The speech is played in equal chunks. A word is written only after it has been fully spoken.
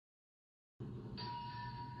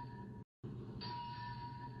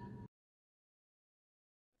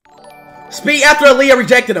Speed after Aaliyah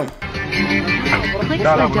rejected him.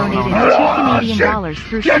 Clixler donated $2 Canadian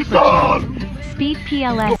through Super Chat. Speed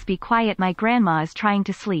PLS, be quiet, my grandma is trying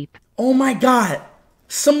to sleep. Oh my god.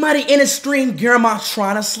 Somebody in his stream, grandma's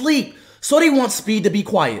trying to sleep. So they want Speed to be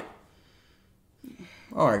quiet.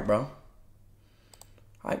 Alright, bro.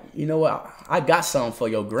 You know what? I got something for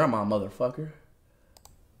your grandma, motherfucker.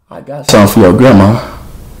 I got something for your grandma.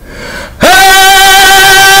 Hey,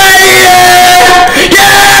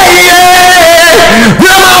 yeah! Yeah!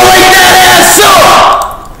 Grandma, wake that ass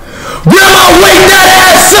up! Grandma, wake that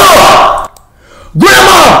ass up!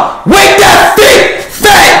 Grandma, wake that thick,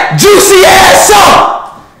 fat, juicy ass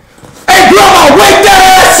up! Hey, grandma, wake that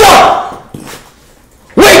ass up!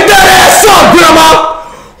 Wake that ass up, grandma!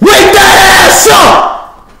 Wake that ass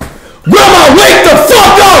up! Grandma, wake the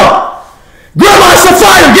fuck up! Grandma, it's a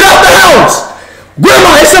fire! Get out the house!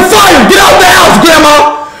 Grandma, it's a fire! Get out the house,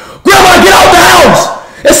 grandma! Grandma, get out the house!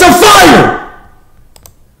 It's a fire!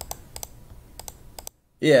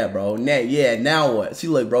 Yeah, bro. Now what? See,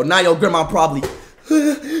 look, bro. Now your grandma probably...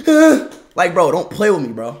 Like, bro, don't play with me,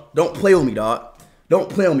 bro. Don't play with me, dog. Don't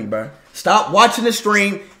play with me, bro. Stop watching the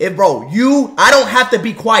stream. I don't have to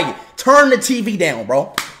be quiet. Turn the TV down,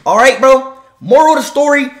 bro. All right, bro? Moral of the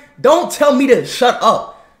story, don't tell me to shut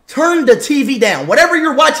up. Turn the TV down. Whatever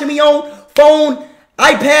you're watching me on, phone,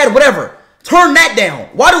 iPad, whatever. Turn that down.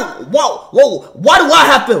 Why do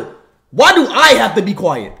I have to be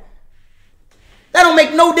quiet? That don't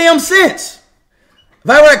make no damn sense.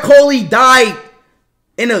 Virat Kohli died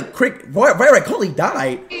in a cricket. Virat Kohli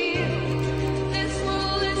died.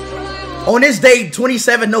 On this day,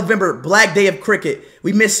 27 November, Black Day of Cricket,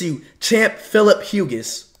 we miss you, Champ Philip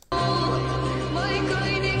Hughes.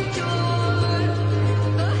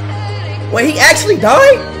 Wait, he actually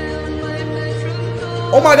died?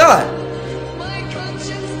 Oh my god.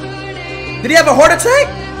 Did he have a heart attack?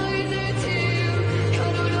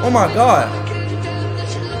 Oh my god.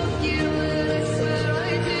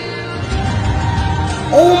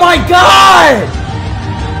 Oh my god!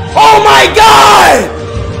 Oh my god!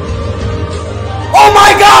 Oh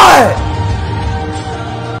my god!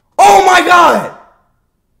 Oh my god!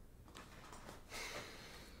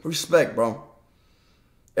 Respect, bro.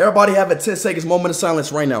 Everybody have a 10 seconds moment of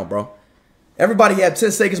silence right now, bro. Everybody have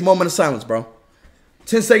 10 seconds moment of silence, bro.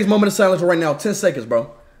 10 seconds moment of silence right now. 10 seconds,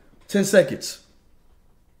 bro. 10 seconds.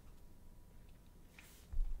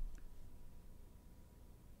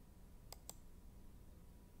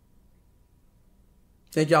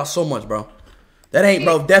 Thank y'all so much, bro. That ain't,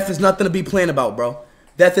 bro. Death is nothing to be playing about, bro.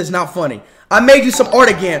 Death is not funny. I made you some art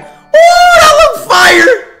again. Oh, that look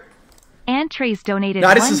fire. Antrace donated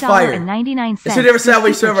nah, this is fire. $1.99. It's a different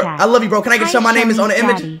Salvation server. I love you, bro. Can I get show my name is on the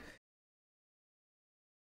image?